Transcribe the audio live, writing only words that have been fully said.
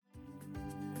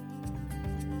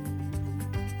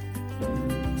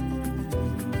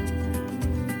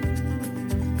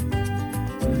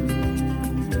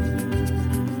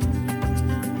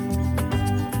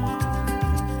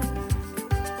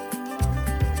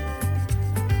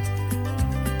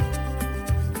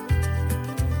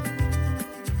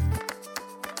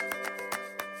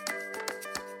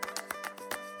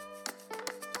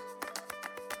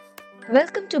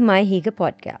Welcome to My Higa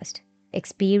podcast,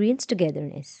 Experience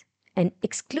Togetherness, an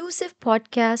exclusive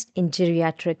podcast in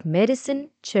geriatric medicine,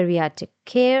 geriatric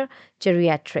care,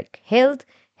 geriatric health,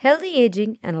 healthy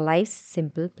aging, and life's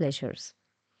simple pleasures.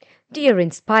 Dear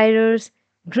inspirers,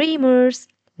 dreamers,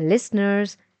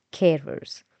 listeners,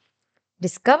 carers,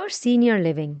 discover senior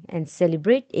living and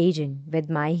celebrate aging with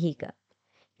My Higa.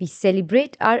 We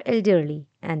celebrate our elderly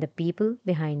and the people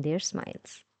behind their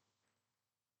smiles.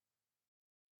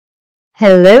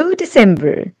 Hello,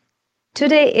 December.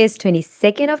 Today is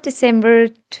 22nd of December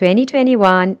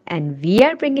 2021 and we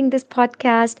are bringing this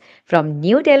podcast from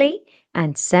New Delhi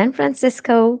and San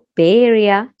Francisco Bay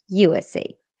Area, USA.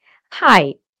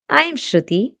 Hi, I am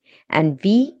Shruti and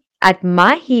we at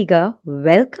MyHiga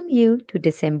welcome you to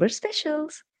December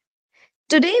specials.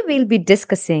 Today we'll be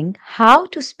discussing how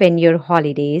to spend your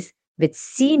holidays with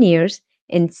seniors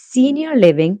in senior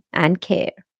living and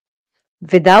care.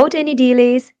 Without any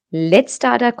delays, let's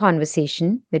start our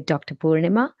conversation with Dr.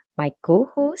 Purnima, my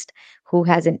co host, who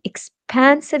has an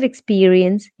expansive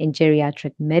experience in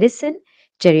geriatric medicine,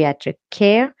 geriatric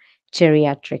care,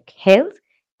 geriatric health,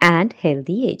 and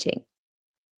healthy aging.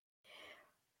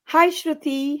 Hi,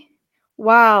 Shruti.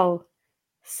 Wow,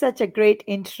 such a great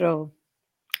intro.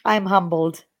 I'm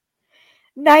humbled.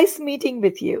 Nice meeting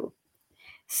with you.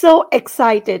 So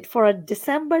excited for our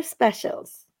December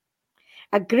specials.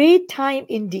 A great time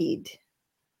indeed.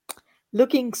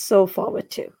 Looking so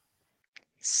forward to.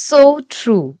 So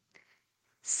true.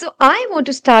 So, I want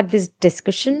to start this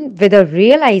discussion with a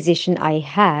realization I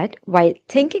had while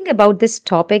thinking about this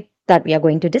topic that we are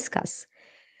going to discuss.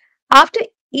 After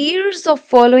years of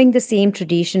following the same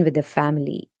tradition with the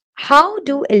family, how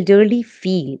do elderly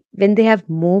feel when they have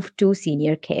moved to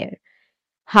senior care?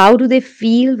 How do they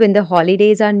feel when the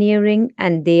holidays are nearing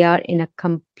and they are in a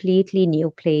completely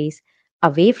new place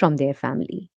away from their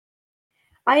family?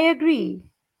 I agree.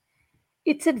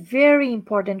 It's a very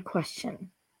important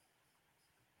question.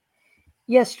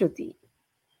 Yes, Shruti.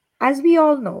 As we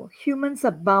all know, humans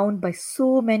are bound by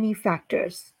so many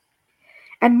factors,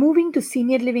 and moving to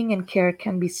senior living and care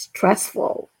can be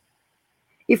stressful,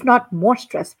 if not more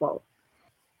stressful,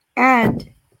 and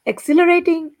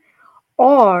exhilarating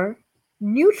or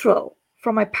neutral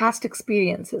from my past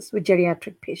experiences with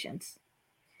geriatric patients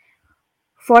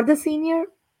for the senior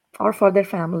or for their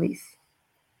families.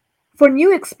 For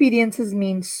new experiences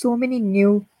means so many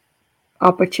new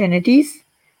opportunities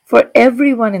for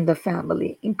everyone in the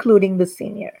family, including the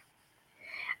senior.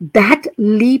 That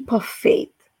leap of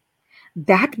faith,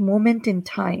 that moment in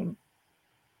time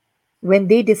when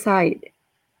they decide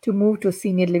to move to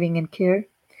senior living and care,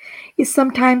 is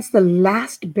sometimes the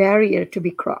last barrier to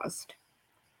be crossed.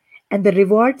 And the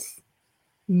rewards,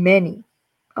 many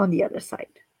on the other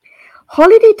side.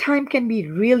 Holiday time can be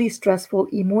really stressful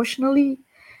emotionally,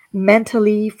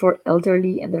 mentally for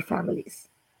elderly and their families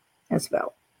as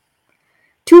well.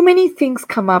 Too many things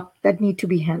come up that need to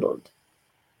be handled.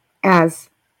 As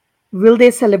will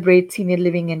they celebrate senior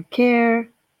living and care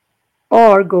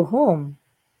or go home?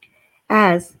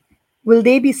 As will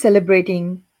they be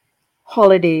celebrating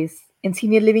holidays in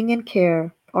senior living and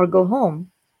care or go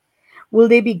home? Will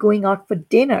they be going out for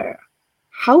dinner?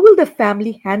 How will the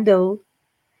family handle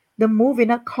the move in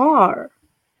a car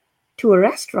to a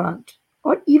restaurant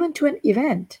or even to an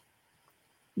event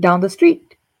down the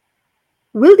street?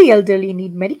 Will the elderly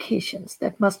need medications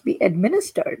that must be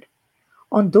administered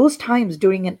on those times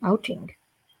during an outing?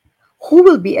 Who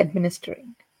will be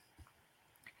administering?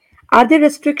 Are there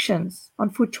restrictions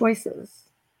on food choices?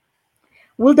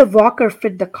 Will the walker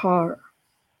fit the car?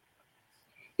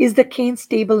 Is the cane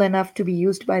stable enough to be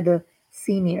used by the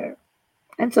senior?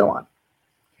 And so on.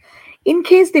 In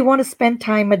case they want to spend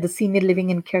time at the senior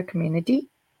living and care community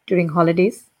during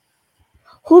holidays,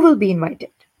 who will be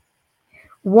invited?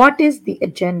 What is the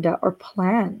agenda or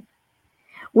plan?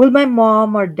 Will my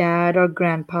mom or dad or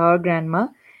grandpa or grandma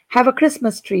have a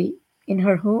Christmas tree in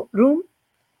her room,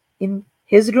 in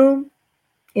his room,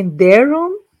 in their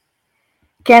room?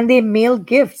 Can they mail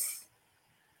gifts?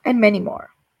 And many more.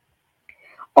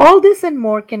 All this and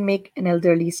more can make an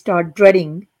elderly start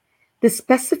dreading the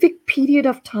specific period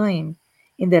of time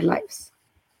in their lives.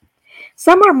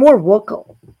 Some are more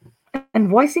vocal and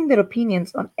voicing their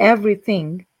opinions on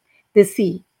everything they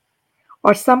see,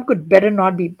 or some could better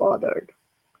not be bothered,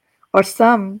 or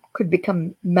some could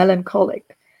become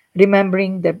melancholic,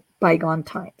 remembering their bygone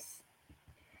times.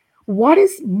 What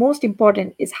is most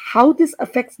important is how this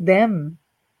affects them,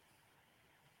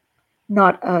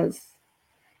 not us.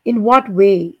 In what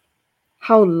way?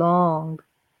 How long?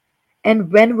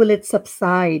 And when will it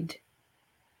subside?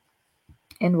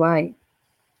 And why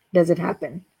does it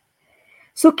happen?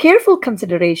 So, careful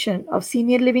consideration of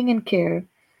senior living and care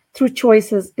through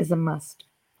choices is a must.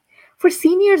 For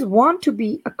seniors want to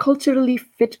be a culturally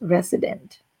fit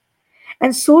resident,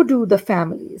 and so do the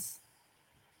families,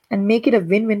 and make it a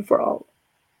win win for all.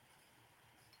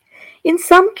 In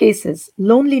some cases,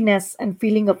 loneliness and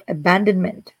feeling of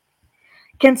abandonment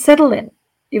can settle in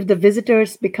if the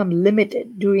visitors become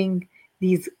limited during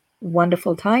these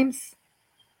wonderful times,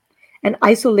 and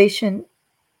isolation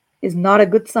is not a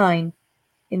good sign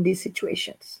in these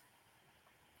situations.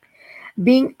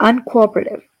 Being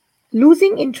uncooperative,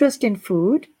 losing interest in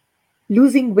food,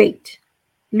 losing weight,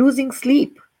 losing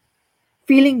sleep,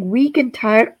 feeling weak and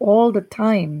tired all the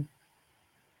time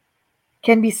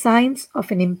can be signs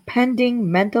of an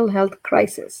impending mental health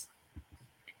crisis.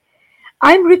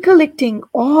 I'm recollecting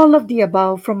all of the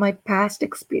above from my past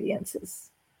experiences,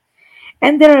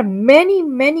 and there are many,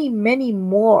 many, many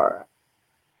more.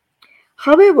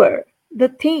 However, the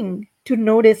thing to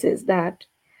notice is that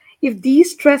if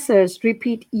these stressors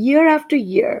repeat year after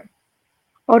year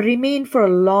or remain for a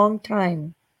long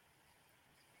time,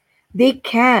 they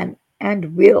can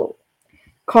and will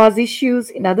cause issues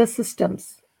in other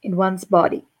systems in one's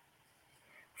body.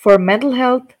 For mental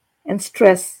health and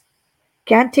stress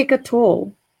can take a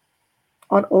toll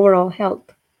on overall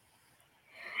health.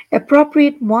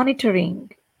 Appropriate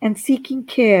monitoring and seeking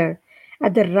care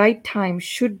at the right time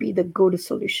should be the go to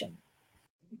solution.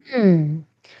 Hmm.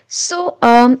 So,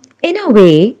 in a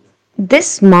way,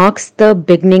 this marks the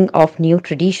beginning of new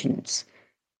traditions.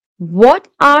 What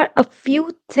are a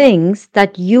few things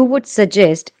that you would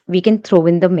suggest we can throw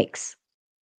in the mix?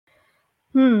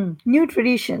 New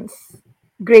traditions.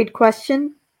 Great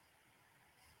question,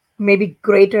 maybe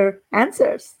greater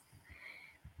answers.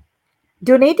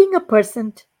 Donating a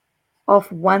percent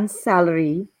of one's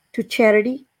salary to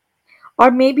charity, or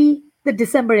maybe the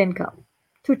December income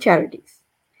to charities.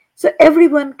 So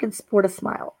everyone can sport a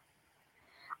smile.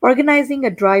 Organizing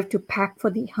a drive to pack for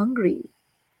the hungry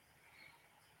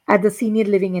at the senior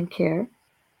living and care,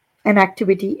 an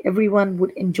activity everyone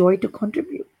would enjoy to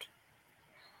contribute.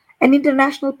 An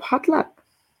international potluck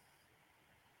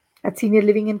at senior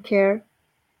living and care,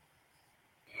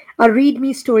 a read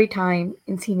me story time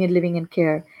in senior living and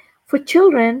care for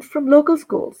children from local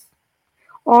schools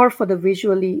or for the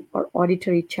visually or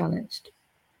auditory challenged.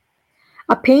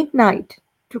 A paint night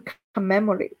to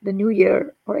commemorate the new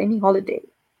year or any holiday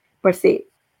per se,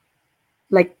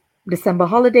 like December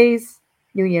holidays,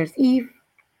 New Year's Eve,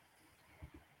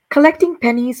 collecting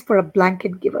pennies for a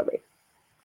blanket giveaway,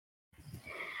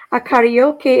 a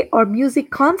karaoke or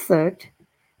music concert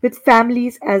with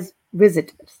families as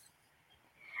visitors,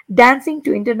 dancing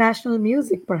to international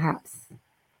music perhaps,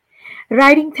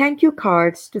 writing thank you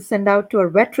cards to send out to our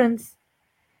veterans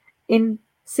in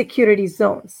security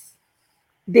zones.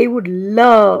 They would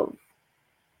love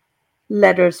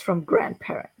letters from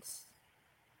grandparents,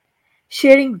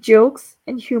 sharing jokes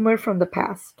and humor from the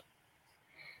past.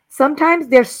 Sometimes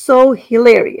they're so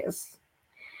hilarious.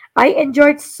 I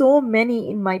enjoyed so many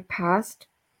in my past.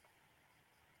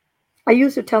 I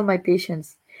used to tell my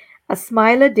patients, a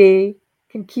smile a day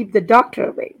can keep the doctor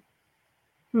away.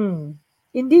 Hmm,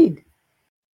 indeed.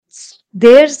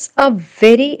 There's a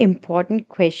very important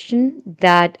question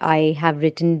that I have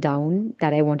written down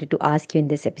that I wanted to ask you in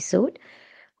this episode.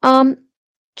 Um,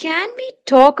 can we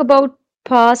talk about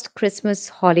past Christmas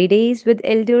holidays with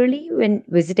elderly when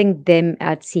visiting them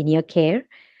at senior care?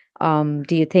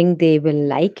 Do you think they will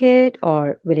like it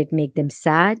or will it make them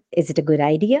sad? Is it a good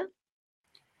idea?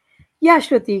 Yeah,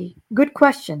 Shruti, good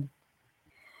question.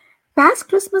 Past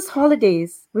Christmas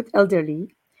holidays with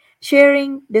elderly,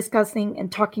 sharing, discussing,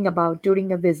 and talking about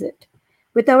during a visit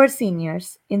with our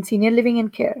seniors in senior living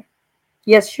and care.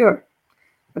 Yes, sure,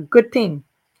 a good thing.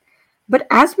 But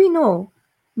as we know,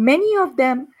 many of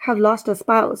them have lost a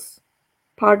spouse,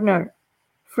 partner,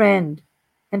 friend,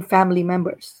 and family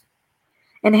members.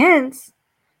 And hence,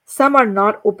 some are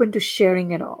not open to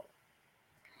sharing at all.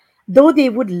 Though they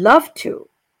would love to,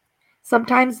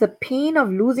 sometimes the pain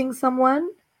of losing someone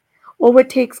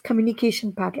overtakes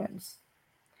communication patterns.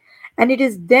 And it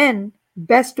is then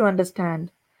best to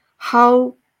understand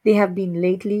how they have been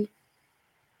lately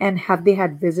and have they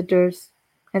had visitors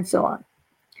and so on.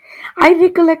 I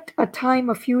recollect a time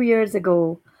a few years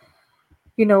ago,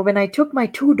 when I took my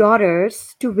two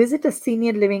daughters to visit a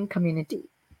senior living community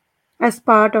as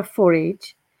part of 4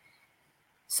 H,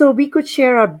 so we could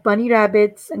share our bunny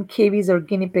rabbits and KVs or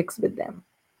guinea pigs with them.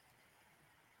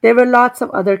 There were lots of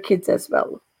other kids as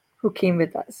well who came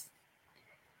with us.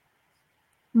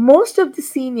 Most of the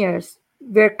seniors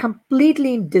were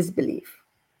completely in disbelief,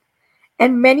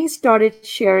 and many started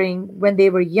sharing when they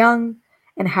were young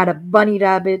and had a bunny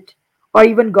rabbit or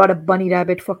even got a bunny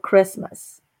rabbit for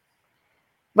Christmas,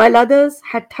 while others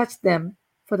had touched them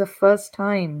for the first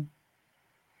time.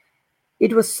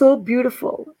 It was so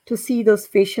beautiful to see those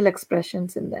facial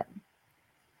expressions in them.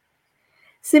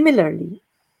 Similarly,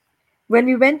 when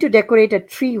we went to decorate a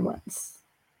tree once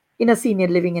in a senior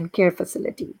living and care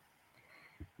facility,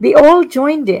 they all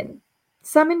joined in,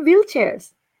 some in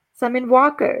wheelchairs, some in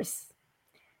walkers,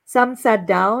 some sat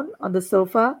down on the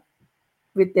sofa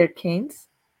with their canes,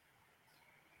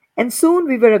 and soon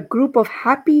we were a group of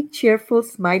happy, cheerful,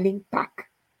 smiling pack.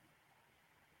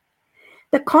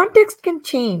 The context can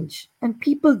change, and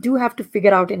people do have to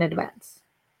figure out in advance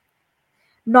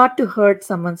not to hurt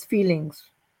someone's feelings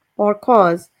or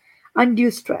cause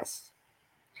undue stress.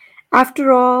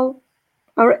 After all,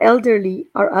 our elderly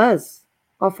are us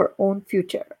of our own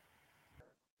future.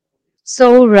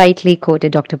 So rightly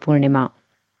quoted, Dr. Purnima.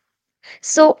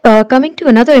 So, coming to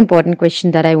another important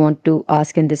question that I want to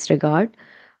ask in this regard,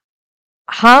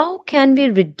 how can we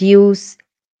reduce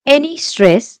any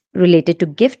stress related to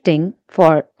gifting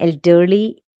for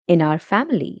elderly in our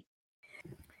family?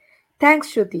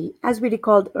 Thanks, Shruti. As we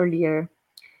recalled earlier,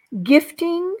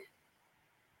 gifting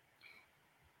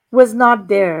was not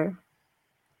there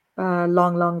a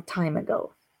long, long time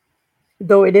ago,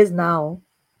 though it is now.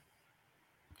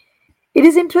 It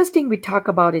is interesting we talk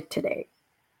about it today,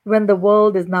 when the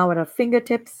world is now at our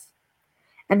fingertips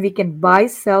and we can buy,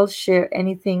 sell, share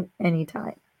anything,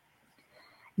 anytime.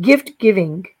 Gift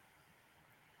giving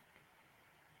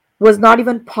was not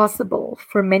even possible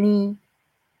for many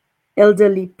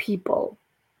elderly people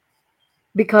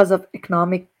because of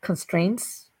economic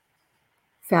constraints,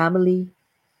 family,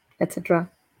 etc.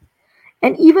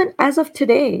 And even as of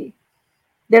today,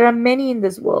 there are many in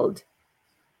this world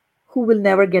who will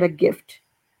never get a gift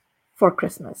for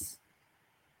Christmas.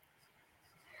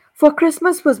 For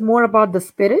Christmas was more about the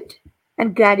spirit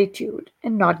and gratitude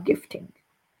and not gifting.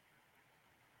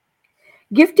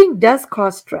 Gifting does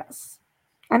cause stress,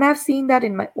 and I've seen that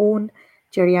in my own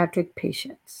geriatric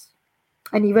patients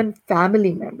and even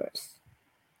family members.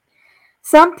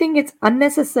 Some think it's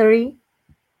unnecessary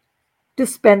to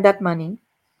spend that money,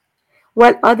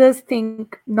 while others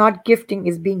think not gifting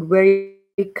is being very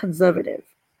conservative.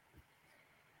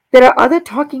 There are other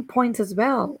talking points as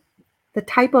well: the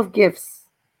type of gifts,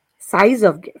 size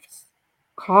of gifts,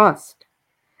 cost,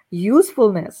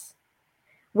 usefulness,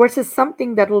 versus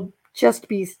something that will just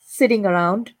be sitting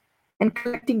around and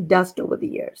collecting dust over the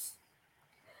years.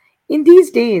 In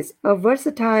these days, a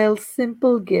versatile,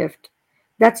 simple gift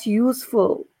that's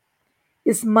useful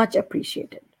is much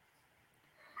appreciated.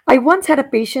 I once had a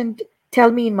patient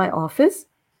tell me in my office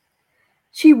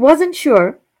she wasn't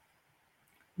sure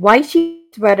why she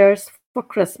got sweaters for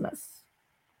Christmas.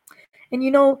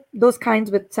 And those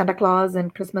kinds with Santa Claus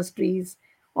and Christmas trees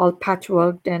all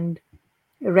patchworked and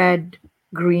red,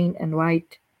 green, and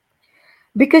white,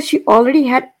 because she already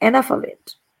had enough of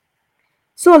it.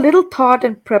 So a little thought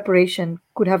and preparation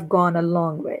could have gone a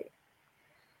long way.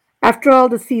 After all,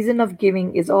 the season of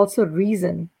giving is also a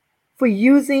reason for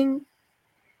using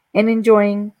and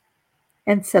enjoying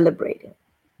and celebrating.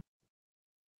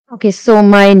 Okay, so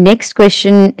my next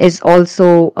question is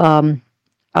also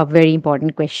a very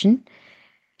important question.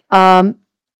 Um,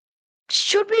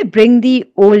 should we bring the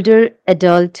older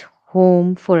adult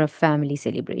home for a family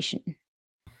celebration?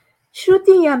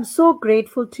 Shruti, I'm so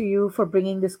grateful to you for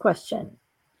bringing this question,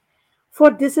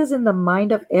 for this is in the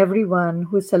mind of everyone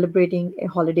who is celebrating a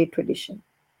holiday tradition,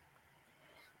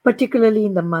 particularly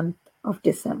in the month of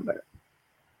December.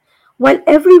 While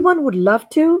everyone would love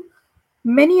to,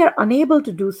 many are unable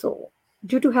to do so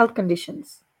due to health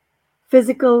conditions,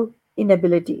 physical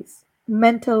inabilities,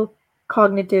 mental,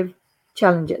 cognitive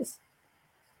challenges,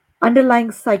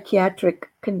 underlying psychiatric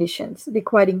conditions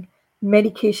requiring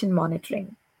medication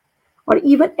monitoring, or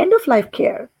even end of life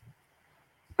care,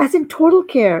 as in total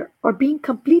care or being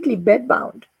completely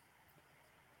bedbound.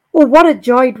 Oh, what a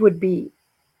joy it would be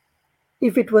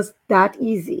if it was that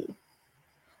easy,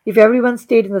 if everyone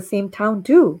stayed in the same town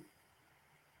too.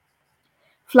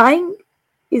 Flying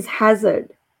is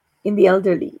hazard in the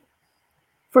elderly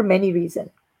for many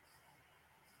reasons,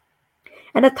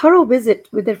 and a thorough visit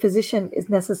with their physician is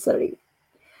necessary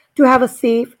to have a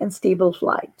safe and stable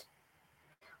flight.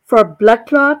 For blood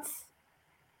clots,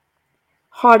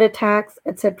 heart attacks,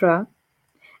 etc.,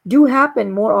 do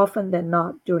happen more often than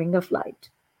not during a flight.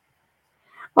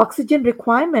 Oxygen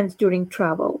requirements during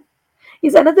travel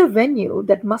is another venue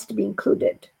that must be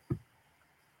included.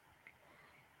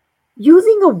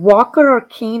 Using a walker or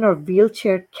cane or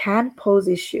wheelchair can pose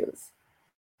issues.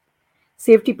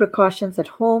 Safety precautions at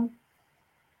home,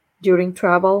 during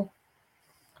travel,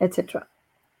 etc.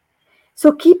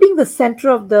 So keeping the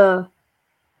center of the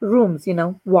rooms,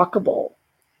 walkable.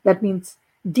 That means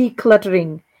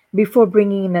decluttering before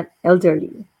bringing in an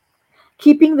elderly.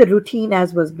 Keeping the routine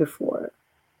as was before.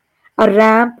 A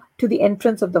ramp to the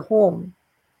entrance of the home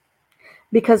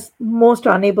because most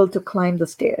are unable to climb the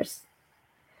stairs.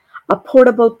 A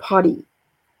portable potty,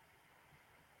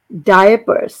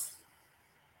 diapers,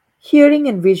 hearing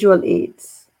and visual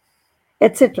aids,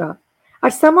 etc.,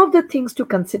 are some of the things to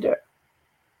consider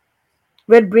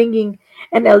when bringing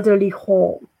an elderly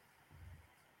home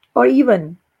or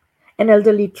even an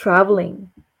elderly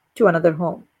traveling to another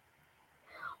home.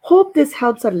 Hope this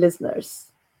helps our listeners.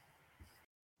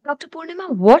 Dr. Purnima,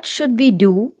 what should we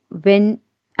do when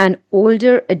an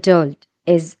older adult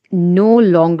is no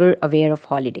longer aware of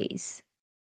holidays?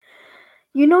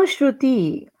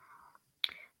 Shruti,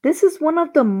 this is one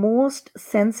of the most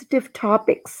sensitive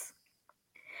topics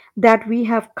that we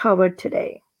have covered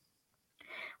today.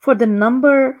 For the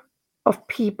number of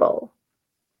people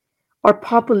or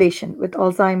population with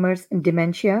Alzheimer's and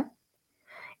dementia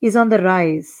is on the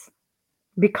rise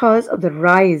because of the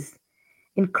rise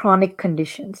in chronic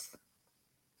conditions.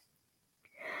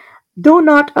 Though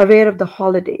not aware of the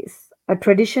holidays, a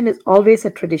tradition is always a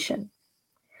tradition,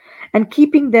 and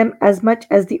keeping them as much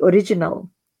as the original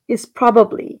is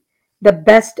probably the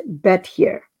best bet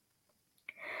here.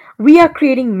 We are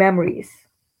creating memories,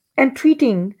 and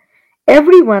treating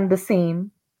everyone the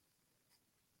same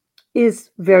is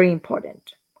very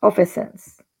important, of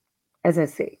essence, as I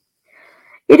say.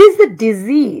 It is the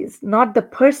disease, not the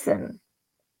person,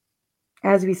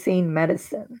 as we say in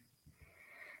medicine.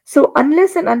 So,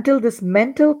 unless and until this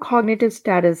mental cognitive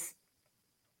status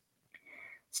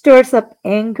stirs up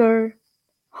anger,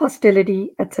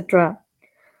 hostility, etc.,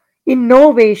 in no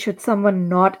way should someone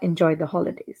not enjoy the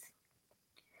holidays.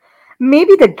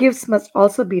 Maybe the gifts must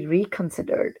also be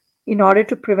reconsidered in order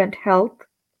to prevent health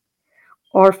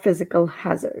or physical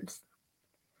hazards.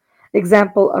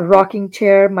 Example, a rocking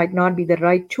chair might not be the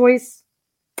right choice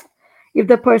if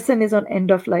the person is on end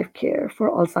of life care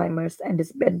for Alzheimer's and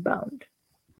is bedbound.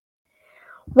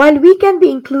 While we can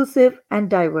be inclusive and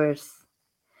diverse,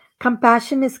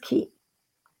 compassion is key.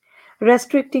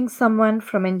 Restricting someone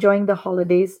from enjoying the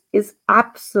holidays is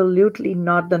absolutely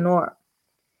not the norm,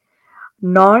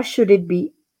 nor should it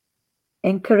be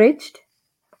encouraged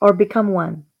or become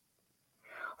one.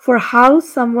 For how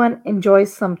someone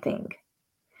enjoys something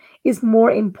is more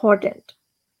important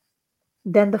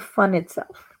than the fun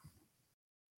itself.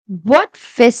 What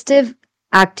festive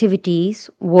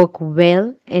activities work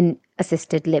well in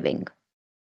assisted living?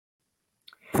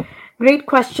 Great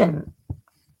question,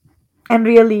 and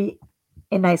really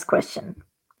a nice question.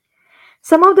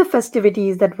 Some of the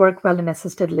festivities that work well in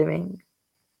assisted living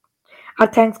are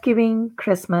Thanksgiving,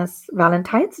 Christmas,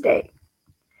 Valentine's Day,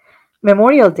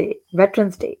 Memorial Day,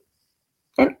 Veterans Day,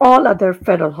 and all other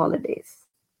federal holidays,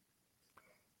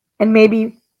 and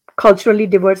maybe culturally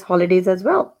diverse holidays as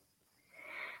well.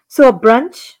 So, a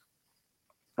brunch,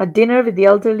 a dinner with the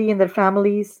elderly and their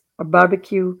families, or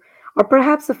barbecue, or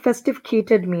perhaps a festive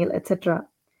catered meal, etc.,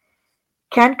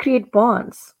 can create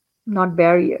bonds, not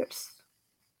barriers.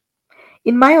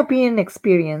 In my opinion and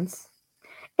experience,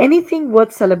 anything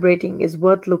worth celebrating is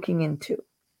worth looking into.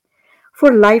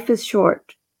 For life is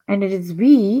short, and it is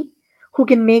we who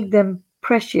can make them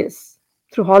precious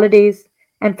through holidays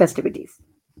and festivities.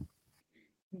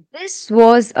 This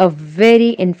was a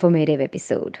very informative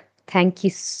episode. Thank you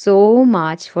so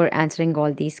much for answering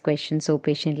all these questions so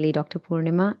patiently, Dr.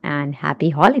 Purnima, and happy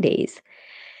holidays.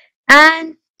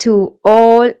 And to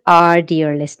all our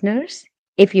dear listeners,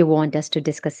 if you want us to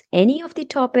discuss any of the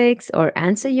topics or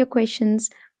answer your questions,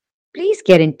 please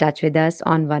get in touch with us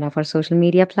on one of our social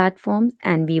media platforms,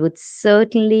 and we would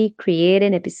certainly create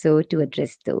an episode to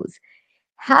address those.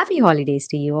 Happy holidays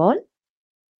to you all.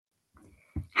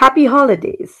 Happy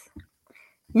holidays!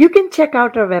 You can check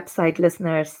out our website,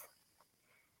 listeners,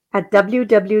 at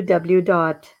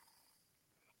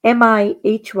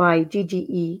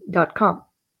www.mihygge.com.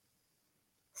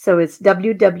 So it's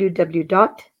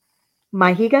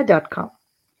www.myhiga.com.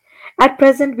 At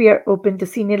present, we are open to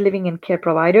senior living and care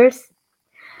providers.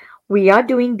 We are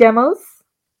doing demos,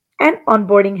 and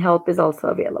onboarding help is also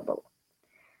available.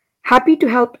 Happy to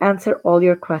help answer all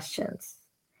your questions.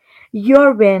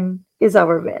 Your win is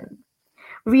our win.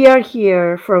 We are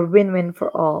here for a win win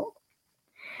for all.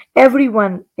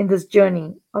 Everyone in this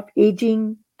journey of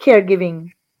aging,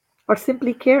 caregiving, or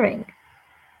simply caring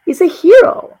is a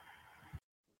hero.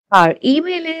 Our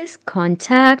email is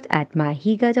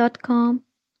contact@myhiga.com.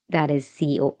 That is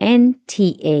contact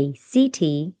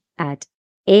at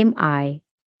myhygge.com.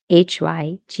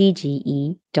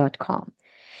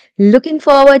 Looking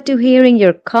forward to hearing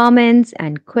your comments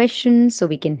and questions so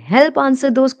we can help answer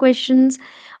those questions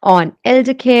on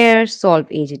elder care, solve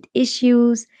aged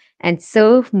issues, and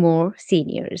serve more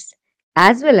seniors,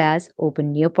 as well as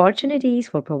open new opportunities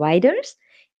for providers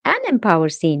and empower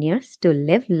seniors to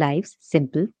live life's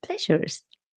simple pleasures.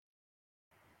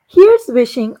 Here's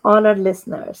wishing all our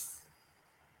listeners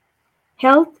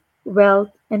health,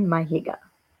 wealth, and Mahiga.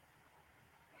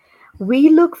 We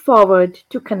look forward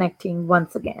to connecting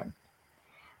once again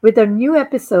with our new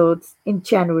episodes in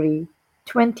January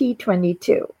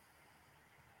 2022.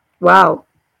 Wow!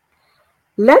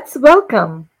 Let's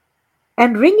welcome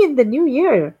and ring in the new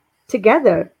year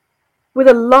together with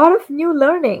a lot of new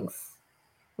learnings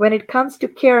when it comes to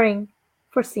caring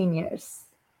for seniors.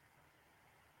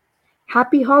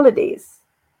 Happy holidays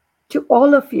to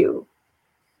all of you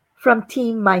from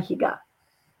Team Mahiga.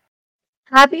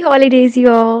 Happy holidays,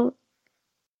 you all!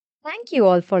 Thank you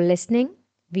all for listening.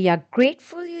 We are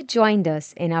grateful you joined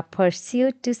us in our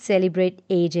pursuit to celebrate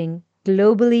aging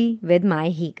globally with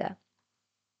MyHiga.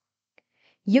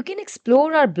 You can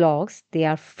explore our blogs, they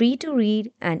are free to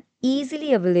read and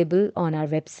easily available on our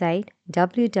website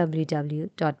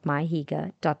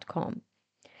www.myhiga.com.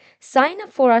 Sign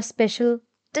up for our special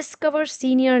Discover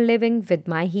Senior Living with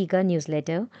MyHiga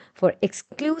newsletter for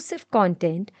exclusive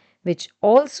content, which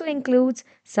also includes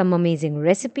some amazing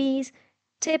recipes,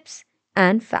 tips,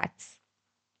 and facts.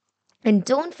 And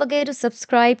don't forget to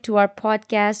subscribe to our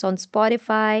podcast on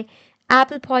Spotify,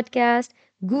 Apple Podcast,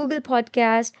 Google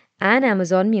Podcast, and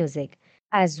Amazon Music.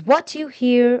 As what you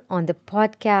hear on the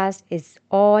podcast is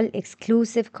all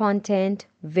exclusive content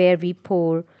where we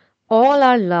pour all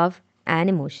our love and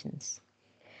emotions.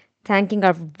 Thanking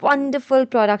our wonderful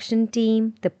production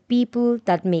team, the people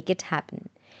that make it happen.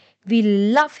 We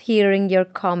love hearing your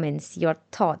comments, your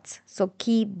thoughts, so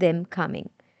keep them coming.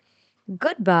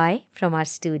 Goodbye from our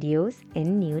studios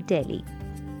in New Delhi.